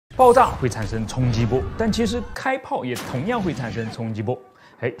爆炸会产生冲击波，但其实开炮也同样会产生冲击波。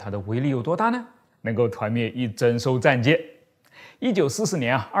它的威力有多大呢？能够团灭一整艘战舰。1944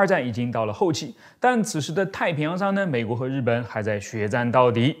年二战已经到了后期，但此时的太平洋上呢，美国和日本还在血战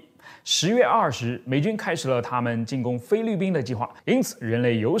到底。10月20日，美军开始了他们进攻菲律宾的计划，因此人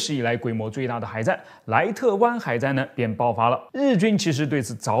类有史以来规模最大的海战莱特湾海战呢便爆发了。日军其实对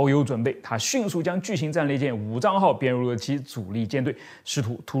此早有准备，他迅速将巨型战列舰武藏号编入了其主力舰队，试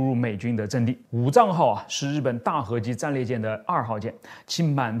图突入美军的阵地。武藏号是日本大和级战列舰的2号舰，其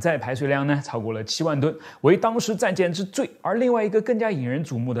满载排水量呢超过了7万吨，为当时战舰之最。而另外一个更加引人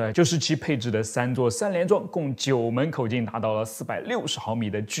瞩目的就是其配置的3座3连装，共9门口径达到了460毫米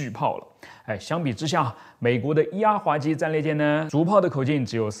的巨炮了。相比之下，美国的1阿华级战列舰呢，主炮的口径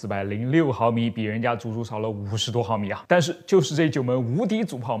只有406毫米，比人家足足少了50多毫米啊！但是就是这9门无敌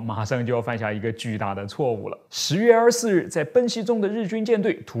主炮，马上就要犯下一个巨大的错误了。10月24日，在奔袭中的日军舰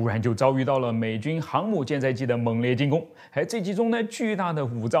队突然就遭遇到了美军航母舰载机的猛烈进攻，这其中呢，巨大的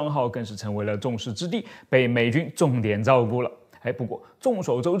武藏号更是成为了众矢之的，被美军重点照顾了。不过众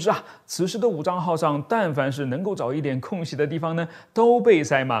所周知此时的武藏号上，但凡是能够找一点空隙的地方呢，都被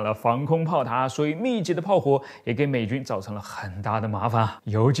塞满了防空炮塔，所以密集的炮火也给美军造成了很大的麻烦。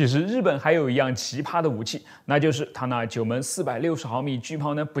尤其是日本还有一样奇葩的武器，那就是他那9门460毫米巨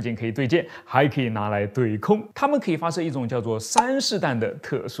炮呢，不仅可以对舰，还可以拿来对空。他们可以发射一种叫做3式弹的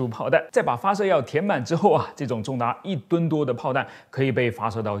特殊炮弹，在把发射药填满之后这种重达1吨多的炮弹可以被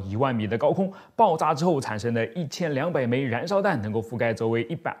发射到1万米的高空，爆炸之后产生的1200枚燃烧弹能够覆盖周围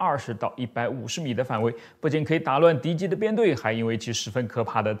120到150米的范围，不仅可以打乱敌机的编队，还因为其十分可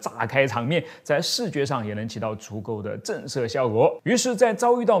怕的炸开场面，在视觉上也能起到足够的震慑效果。于是，在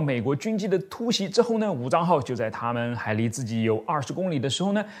遭遇到美国军机的突袭之后呢，武藏号就在他们还离自己有20公里的时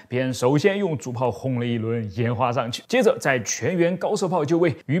候呢，便首先用主炮轰了一轮烟花上去，接着在全员高射炮就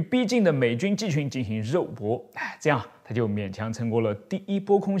位，与逼近的美军机群进行肉搏，这样他就勉强撑过了第1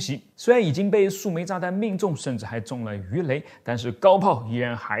波空袭。虽然已经被数枚炸弹命中，甚至还中了鱼雷，但是高炮依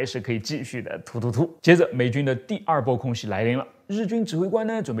然还是可以继续的突。接着美军的第2波空袭来临了，日军指挥官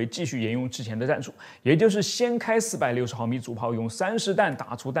呢准备继续沿用之前的战术，也就是先开460毫米主炮，用3式弹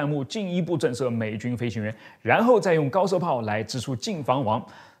打出弹幕，进一步震慑美军飞行员，然后再用高射炮来织出近防网。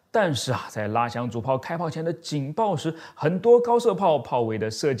但是在拉响主炮开炮前的警报时，很多高射炮炮尾的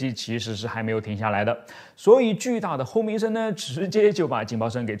射击其实是还没有停下来的，所以巨大的轰鸣声呢，直接就把警报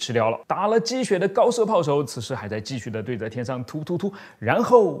声给吃掉了。打了鸡血的高射炮手此时还在继续的对着天上突，然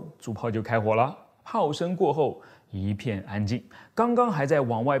后主炮就开火了。炮声过后一片安静，刚刚还在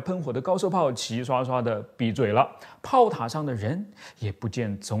往外喷火的高射炮齐刷刷的闭嘴了，炮塔上的人也不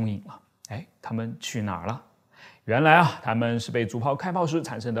见踪影了。他们去哪儿了？原来他们是被主炮开炮时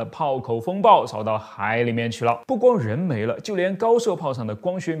产生的炮口风暴烧到海里面去了。不光人没了，就连高射炮上的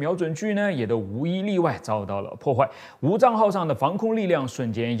光学瞄准具呢，也都无一例外遭到了破坏。武藏号上的防空力量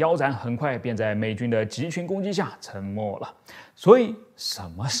瞬间腰斩，很快便在美军的集群攻击下沉没了。所以什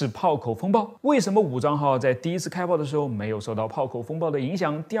么是炮口风暴？为什么武藏号在第1次开炮的时候没有受到炮口风暴的影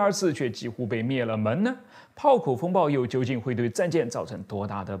响，第2次却几乎被灭了门呢？炮口风暴又究竟会对战舰造成多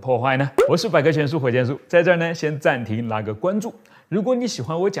大的破坏呢？我是百科全书火箭叔，在这儿呢先暂停拉个关注。如果你喜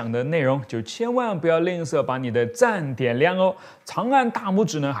欢我讲的内容，就千万不要吝啬把你的赞点亮哦。长按大拇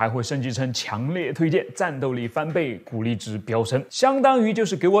指呢，还会升级成强烈推荐，战斗力翻倍，鼓励值飙升，相当于就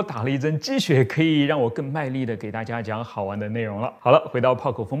是给我打了一针鸡血，可以让我更卖力的给大家讲好玩的内容了。好了，回到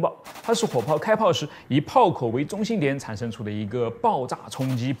炮口风暴，它是火炮开炮时以炮口为中心点产生出的一个爆炸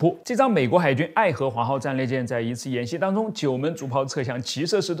冲击波。这张美国海军爱荷华号战列舰在一次演习当中9门主炮侧向齐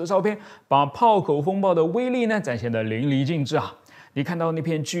射时的照片，把炮口风暴的威力呢展现得淋漓尽致你看到那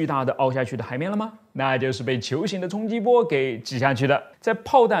片巨大的凹下去的海面了吗？那就是被球形的冲击波给击下去的。在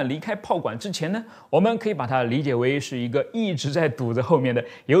炮弹离开炮管之前呢，我们可以把它理解为是一个一直在堵着后面的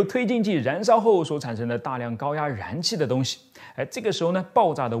由推进剂燃烧后所产生的大量高压燃气的东西。这个时候呢，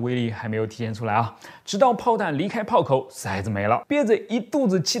爆炸的威力还没有体现出来直到炮弹离开炮口，塞子没了，憋着一肚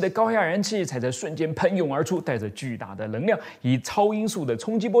子气的高压燃气才在瞬间喷涌而出，带着巨大的能量，以超音速的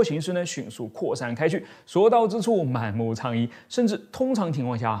冲击波形式呢迅速扩散开去，所到之处满目疮痍，甚至通常情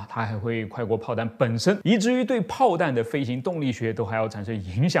况下它还会快过炮弹本身，以至于对炮弹的飞行动力学都还要产生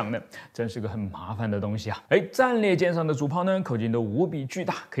影响呢，真是个很麻烦的东西战列舰上的主炮呢口径都无比巨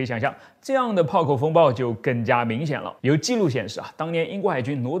大，可以想象这样的炮口风暴就更加明显了。有记录显示当年英国海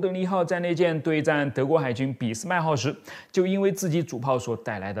军罗德尼号战列舰对战德国海军俾斯麦号时，就因为自己主炮所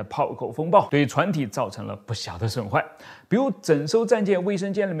带来的炮口风暴，对船体造成了不小的损坏。比如整艘战舰卫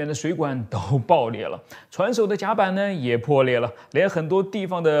生间里面的水管都爆裂了，船首的甲板呢也破裂了，连很多地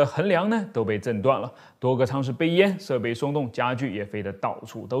方的横梁呢都被震断了，多个舱室被淹，设备松动，家具也飞得到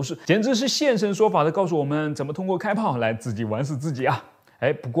处都是，简直是现身说法的告诉我们怎么通过开炮来自己玩死自己啊！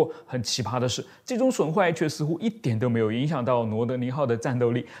不过很奇葩的是，这种损坏却似乎一点都没有影响到罗德尼号的战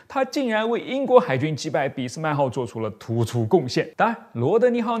斗力，它竟然为英国海军击败俾斯麦号做出了突出贡献。当然，罗德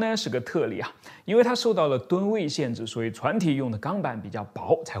尼号呢是个特例啊，因为它受到了吨位限制，所以船体用的钢板比较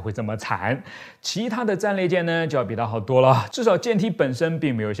薄，才会这么惨。其他的战列舰呢就要比它好多了，至少舰体本身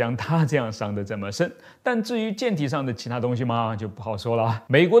并没有像它这样伤得这么深。但至于舰体上的其他东西嘛，就不好说了。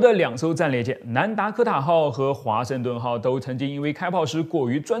美国的2艘战列舰南达科塔号和华盛顿号都曾经因为开炮时过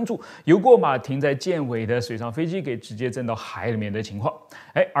于专注，有过把停在舰尾的水上飞机给直接震到海里面的情况。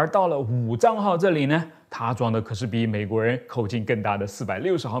而到了武藏号这里呢，它装的可是比美国人口径更大的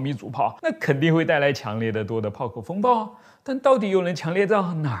460毫米主炮，那肯定会带来强烈的多的炮口风暴啊。但到底又能强烈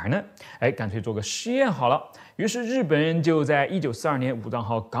到哪儿呢？干脆做个实验好了。于是日本人就在1942年武藏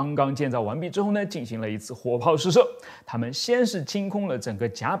号刚刚建造完毕之后呢，进行了一次火炮试射。他们先是清空了整个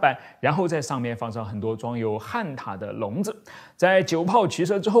甲板，然后在上面放上很多装有焊塔的笼子。在9炮齐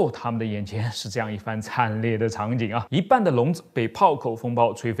射之后，他们的眼前是这样一番惨烈的场景啊！一半的笼子被炮口风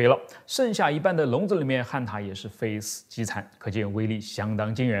暴吹飞了，剩下一半的笼子里面焊塔也是非死即残，可见威力相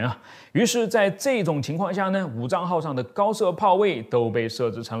当惊人啊！于是，在这种情况下呢，武藏号上的高射炮位都被设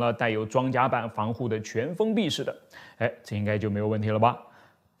置成了带有装甲板防护的全封闭式的，这应该就没有问题了吧？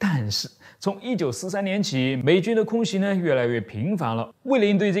但是从1943年起，美军的空袭呢越来越频繁了。为了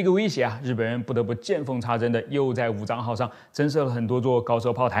应对这个威胁日本人不得不见缝插针的又在武藏号上增设了很多座高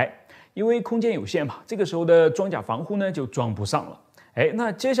射炮台，因为空间有限嘛，这个时候的装甲防护呢就装不上了。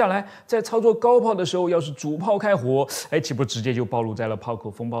那接下来在操作高炮的时候，要是主炮开火，岂不直接就暴露在了炮口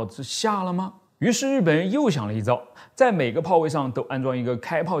风暴之下了吗？于是日本人又想了一招，在每个炮位上都安装一个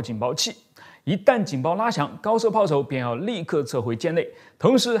开炮警报器，一旦警报拉响，高射炮手便要立刻撤回舰内，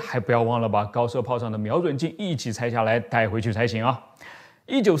同时还不要忘了把高射炮上的瞄准镜一起拆下来带回去才行啊。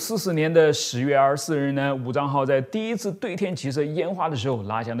1944年的10月24日呢，武藏号在第一次对天齐射烟花的时候，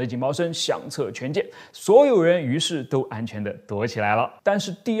拉响的警报声响彻全舰，所有人于是都安全的躲起来了。但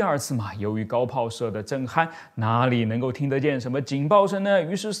是第2次嘛，由于高炮射的震撼，哪里能够听得见什么警报声呢？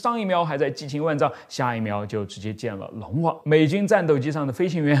于是上一秒还在激情万丈，下一秒就直接见了龙王。美军战斗机上的飞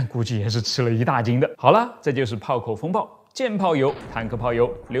行员估计也是吃了一大惊的。好了，这就是炮口风暴。舰炮有，坦克炮有，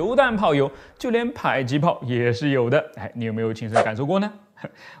榴弹炮有，就连迫击炮也是有的。你有没有亲身感受过呢？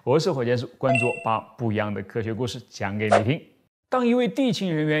我是火箭叔，关注我，把不一样的科学故事讲给你听。当一位地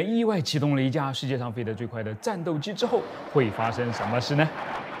勤人员意外启动了一架世界上飞得最快的战斗机之后，会发生什么事呢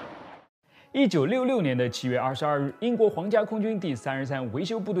？1966年的7月22日，英国皇家空军第33维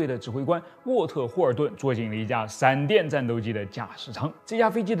修部队的指挥官沃特·霍尔顿坐进了一架闪电战斗机的驾驶舱。这架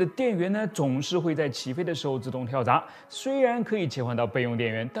飞机的电源呢，总是会在起飞的时候自动跳闸。虽然可以切换到备用电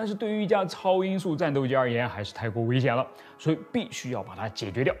源，但是对于一架超音速战斗机而言，还是太过危险了，所以必须要把它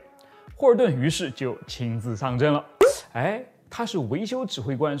解决掉。霍尔顿于是就亲自上阵了。他是维修指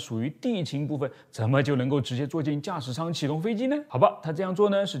挥官，属于地勤部分，怎么就能够直接坐进驾驶舱启动飞机呢？好吧，他这样做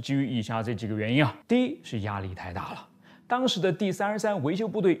呢是基于以下这几个原因啊。第一是压力太大了。当时的第33维修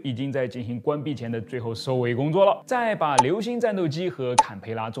部队已经在进行关闭前的最后收尾工作了，在把流星战斗机和坎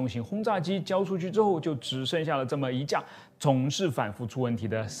培拉重型轰炸机交出去之后，就只剩下了这么一架总是反复出问题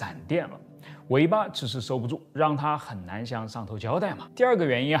的闪电了。尾巴迟迟收不住，让他很难向上头交代嘛。第二个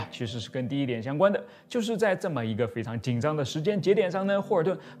原因其实是跟第一点相关的，就是在这么一个非常紧张的时间节点上呢，霍尔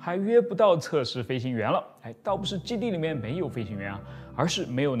顿还约不到测试飞行员了。倒不是基地里面没有飞行员而是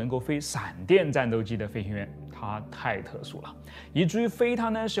没有能够飞闪电战斗机的飞行员，他太特殊了，以至于飞他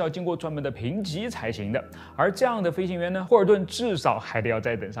呢是要经过专门的评级才行的。而这样的飞行员呢，霍尔顿至少还得要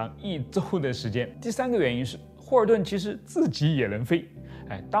再等上1周的时间。第三个原因是，霍尔顿其实自己也能飞。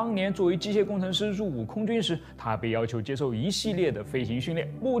当年作为机械工程师入伍空军时，他被要求接受一系列的飞行训练，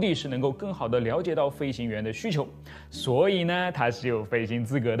目的是能够更好地了解到飞行员的需求，所以呢，他是有飞行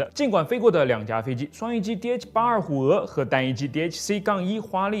资格的。尽管飞过的2架飞机，双翼机 DH-82虎娥和单翼机 DHC-1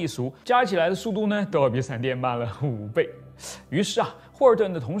华丽鼠加起来的速度呢，都要比闪电慢了5倍。于是霍尔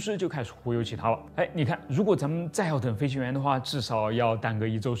顿的同事就开始忽悠起他了。你看，如果咱们再要等飞行员的话，至少要耽搁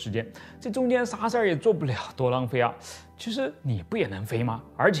1周时间，这中间啥事儿也做不了，多浪费啊！其实你不也能飞吗？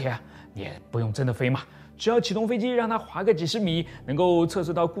而且你也不用真的飞嘛，只要启动飞机，让它滑个几十米，能够测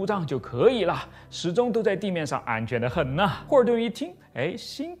试到故障就可以了，始终都在地面上安全得很呐。霍尔顿一听，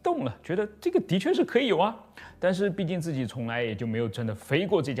心动了，觉得这个的确是可以有啊。但是毕竟自己从来也就没有真的飞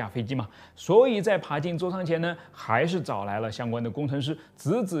过这架飞机嘛，所以在爬进座舱前呢，还是找来了相关的工程师，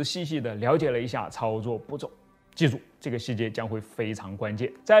仔仔细细的了解了一下操作步骤。记住，这个细节将会非常关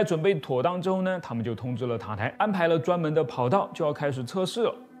键。在准备妥当之后呢，他们就通知了塔台，安排了专门的跑道，就要开始测试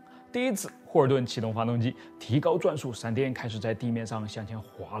了。第一次，霍尔顿启动发动机，提高转速，闪电开始在地面上向前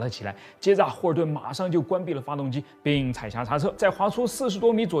滑了起来。接着，霍尔顿马上就关闭了发动机，并踩下刹车。在滑出40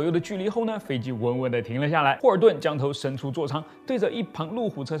多米左右的距离后呢，飞机稳稳地停了下来。霍尔顿将头伸出座舱，对着一旁路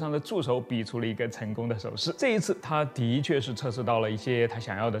虎车上的助手比出了一个成功的手势。这一次，他的确是测试到了一些他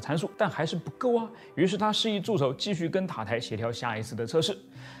想要的参数，但还是不够啊。于是他示意助手继续跟塔台协调下一次的测试。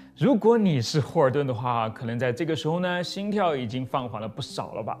如果你是霍尔顿的话，可能在这个时候呢，心跳已经放缓了不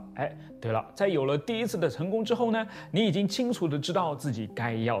少了吧？对了，在有了第一次的成功之后呢，你已经清楚的知道自己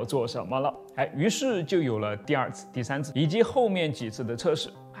该要做什么了。于是就有了第2次、第3次以及后面几次的测试，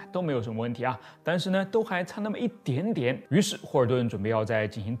都没有什么问题啊。但是呢，都还差那么一点点。于是霍尔顿准备要再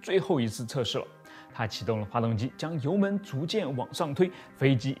进行最后一次测试了。他启动了发动机，将油门逐渐往上推，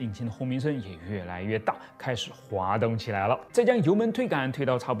飞机引擎的轰鸣声也越来越大，开始滑动起来了。在将油门推杆推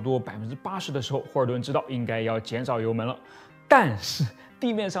到差不多80%的时候，霍尔顿知道应该要减少油门了。但是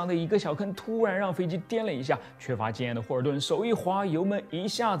地面上的一个小坑突然让飞机颠了一下，缺乏经验的霍尔顿手一滑，油门一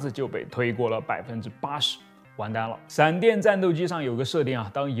下子就被推过了80%。完蛋了！闪电战斗机上有个设定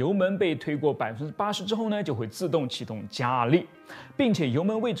啊，当油门被推过80%之后呢，就会自动启动加力，并且油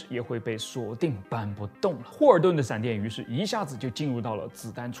门位置也会被锁定，搬不动了。霍尔顿的闪电于是一下子就进入到了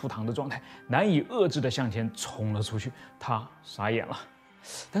子弹出膛的状态，难以遏制的向前冲了出去。他傻眼了。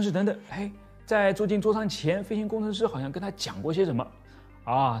但是等等，在坐进座舱前，飞行工程师好像跟他讲过些什么。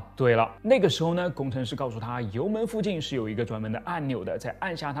对了，那个时候呢，工程师告诉他，油门附近是有一个专门的按钮的，在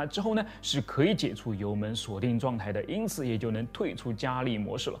按下它之后呢，是可以解除油门锁定状态的，因此也就能退出加力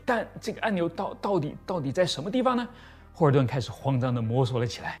模式了。但这个按钮到底在什么地方呢？霍尔顿开始慌张地摸索了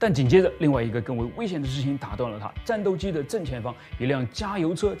起来，但紧接着另外一个更为危险的事情打断了他。战斗机的正前方，一辆加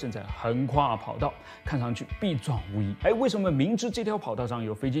油车正在横跨跑道，看上去必撞无疑。为什么明知这条跑道上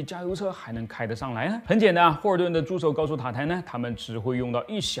有飞机，加油车还能开得上来呢？很简单啊，霍尔顿的助手告诉塔台呢，他们只会用到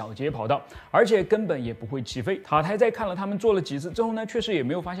一小节跑道，而且根本也不会起飞。塔台在看了他们做了几次之后呢，确实也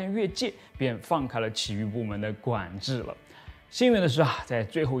没有发现越界，便放开了其余部门的管制了。幸运的是在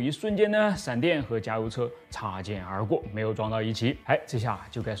最后一瞬间呢，闪电和加油车擦肩而过，没有撞到一起。这下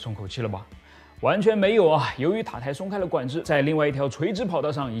就该松口气了吧？完全没有啊！由于塔台松开了管制，在另外一条垂直跑道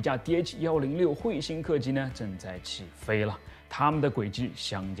上，一架 DH-106 彗星客机呢正在起飞了，它们的轨迹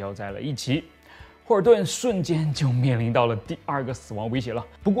相交在了一起。霍尔顿瞬间就面临到了第2个死亡威胁了。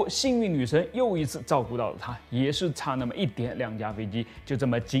不过幸运女神又一次照顾到了他，也是差那么一点，2架飞机就这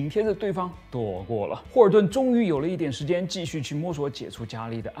么紧贴着对方躲过了。霍尔顿终于有了一点时间继续去摸索解除加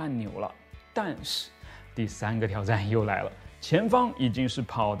力的按钮了。但是第3个挑战又来了，前方已经是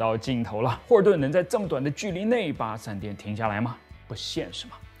跑道尽头了。霍尔顿能在这么短的距离内把闪电停下来吗？不现实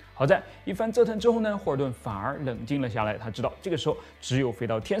嘛。好在一番折腾之后呢，霍尔顿反而冷静了下来。他知道这个时候只有飞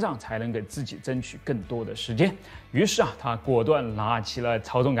到天上才能给自己争取更多的时间。于是他果断拉起了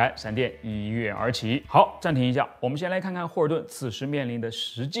操纵杆，闪电一跃而起。好，暂停一下，我们先来看看霍尔顿此时面临的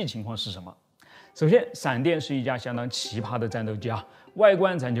实际情况是什么。首先，闪电是一架相当奇葩的战斗机啊，外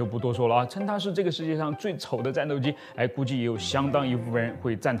观咱就不多说了啊，称它是这个世界上最丑的战斗机，估计也有相当一部分人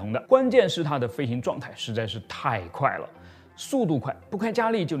会赞同的。关键是它的飞行状态实在是太快了。速度快，不开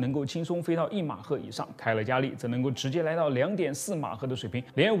加力就能够轻松飞到1马赫以上，开了加力则能够直接来到2.4马赫的水平，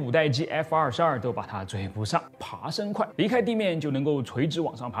连5代机 F-22都把它追不上。爬升快，离开地面就能够垂直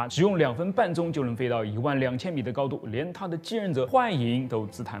往上爬，只用2分半钟就能飞到12000米的高度，连它的继任者幻影都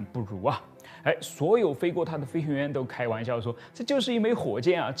自叹不如啊。所有飞过它的飞行员都开玩笑说，这就是一枚火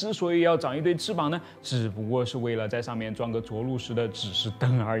箭啊！之所以要长一对翅膀呢，只不过是为了在上面装个着陆时的指示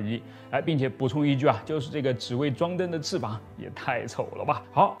灯而已。并且补充一句啊，就是这个只为装灯的翅膀也太丑了吧！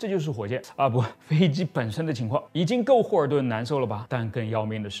好，这就是火箭飞机本身的情况，已经够霍尔顿难受了吧？但更要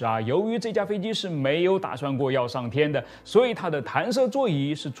命的是由于这架飞机是没有打算过要上天的，所以它的弹射座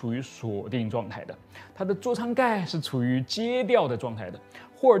椅是处于锁定状态的，它的座舱盖是处于揭掉的状态的。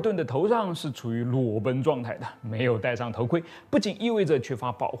霍尔顿的头上是处于裸奔状态的，没有戴上头盔，不仅意味着缺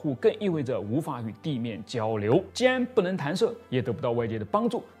乏保护，更意味着无法与地面交流。既然不能弹射，也得不到外界的帮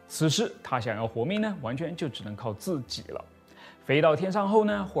助，此时他想要活命呢，完全就只能靠自己了。飞到天上后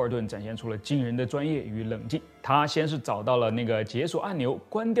呢，霍尔顿展现出了惊人的专业与冷静。他先是找到了那个解锁按钮，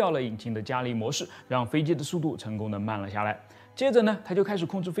关掉了引擎的加力模式，让飞机的速度成功的慢了下来。接着呢，他就开始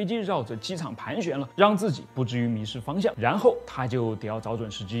控制飞机绕着机场盘旋了，让自己不至于迷失方向。然后他就得要找准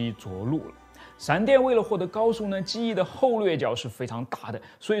时机着陆了。闪电为了获得高速呢，机翼的后掠角是非常大的，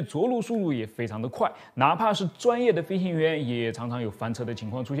所以着陆速度也非常的快。哪怕是专业的飞行员，也常常有翻车的情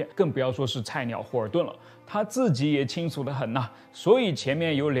况出现，更不要说是菜鸟霍尔顿了。他自己也清楚得很呐，所以前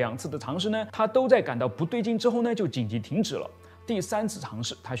面有2次的尝试呢，他都在感到不对劲之后呢，就紧急停止了。第3次尝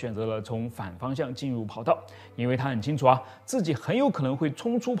试，他选择了从反方向进入跑道，因为他很清楚啊，自己很有可能会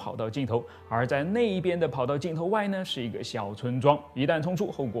冲出跑道尽头，而在那一边的跑道尽头外呢，是一个小村庄，一旦冲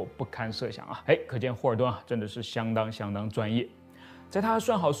出，后果不堪设想啊！可见霍尔顿啊，真的是相当专业。在他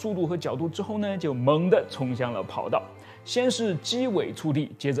算好速度和角度之后呢，就猛地冲向了跑道，先是机尾触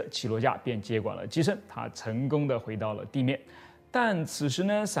地，接着起落架便接管了机身，他成功的回到了地面。但此时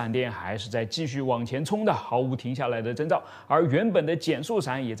呢，闪电还是在继续往前冲的，毫无停下来的征兆。而原本的减速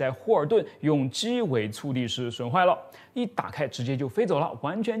伞也在霍尔顿用机尾触地时损坏了，一打开直接就飞走了，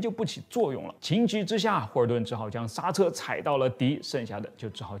完全就不起作用了。情急之下，霍尔顿只好将刹车踩到了底，剩下的就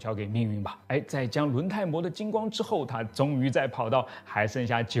只好交给命运吧。在将轮胎磨得精光之后，他终于在跑道还剩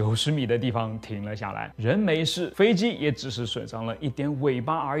下90米的地方停了下来。人没事，飞机也只是损伤了一点尾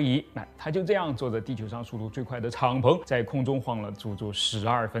巴而已。他就这样坐着地球上速度最快的敞篷，在空中晃了足足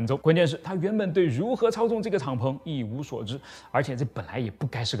12分钟。关键是他原本对如何操纵这个敞篷一无所知，而且这本来也不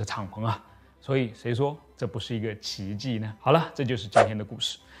该是个敞篷啊。所以谁说这不是一个奇迹呢？好了，这就是今天的故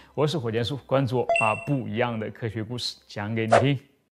事。我是火箭叔，关注我，把不一样的科学故事讲给你听。